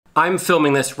I'm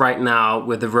filming this right now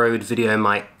with the Rode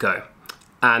VideoMicro Go,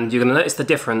 and you're going to notice the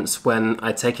difference when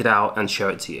I take it out and show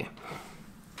it to you.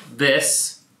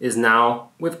 This is now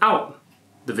without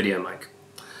the VideoMicro.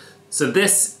 So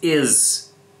this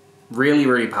is really,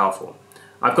 really powerful.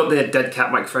 I've got the dead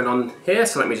cat microphone on here,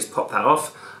 so let me just pop that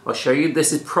off. I'll show you.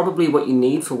 This is probably what you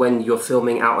need for when you're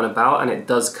filming out and about, and it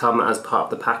does come as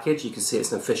part of the package. You can see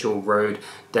it's an official Rode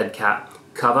dead cat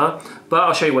cover, but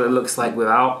I'll show you what it looks like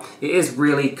without. It is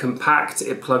really compact.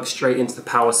 It plugs straight into the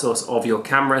power source of your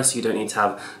camera, so you don't need to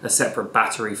have a separate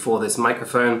battery for this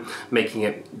microphone, making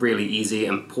it really easy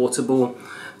and portable.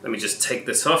 Let me just take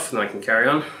this off and I can carry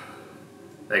on.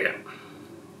 There you go.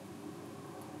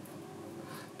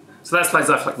 So that slides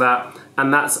off like that,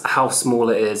 and that's how small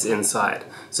it is inside.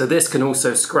 So this can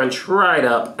also scrunch right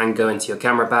up and go into your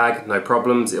camera bag, no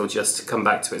problems. It'll just come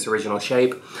back to its original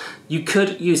shape. You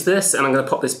could use this, and I'm going to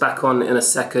pop this back on in a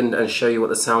second and show you what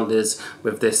the sound is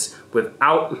with this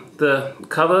without the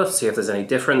cover, see if there's any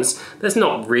difference. There's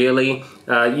not really.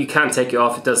 You can take it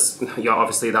off. It does,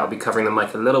 obviously that'll be covering the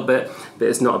mic a little bit, but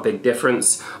it's not a big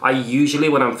difference. I usually,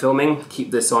 when I'm filming,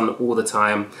 keep this on all the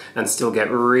time and still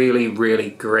get really, really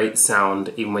great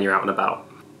sound even when you're out and about.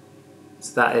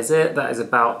 So that is it. That is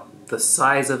about the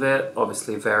size of it.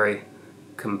 Obviously very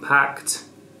compact.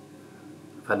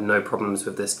 I've had no problems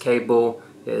with this cable.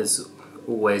 It has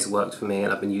always worked for me,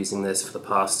 and I've been using this for the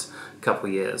past couple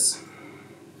of years.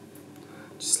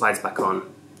 Just slides back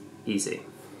on, easy.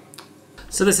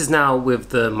 So this is now with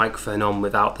the microphone on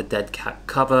without the dead cat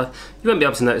cover. You won't be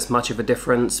able to notice much of a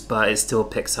difference, but it still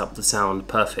picks up the sound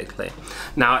perfectly.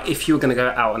 Now, if you're gonna go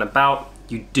out and about,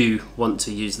 you do want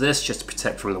to use this just to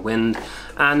protect from the wind.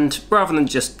 And rather than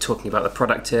just talking about the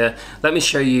product here, let me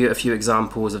show you a few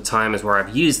examples of times where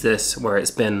I've used this, where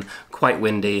it's been quite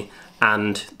windy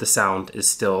and the sound is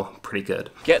still pretty good.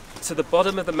 Get to the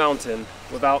bottom of the mountain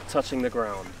without touching the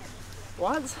ground.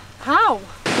 What? How?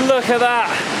 Look at that!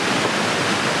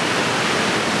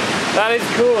 That is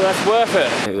cool, that's worth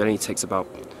it. It only takes about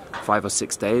 5 or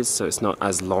 6 days, so it's not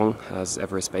as long as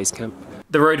Everest Base Camp.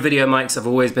 The Rode VideoMicros have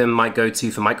always been my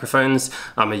go-to for microphones.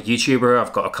 I'm a YouTuber,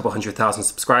 I've got a couple 100,000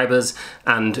 subscribers,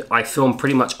 and I film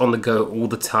pretty much on the go all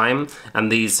the time, and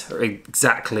these are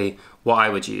exactly what I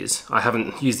would use. I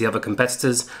haven't used the other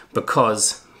competitors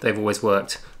because they've always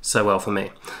worked so well for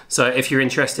me. So if you're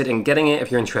interested in getting it,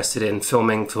 if you're interested in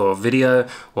filming for video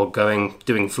or doing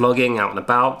vlogging out and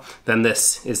about, then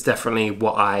this is definitely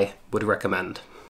what I would recommend.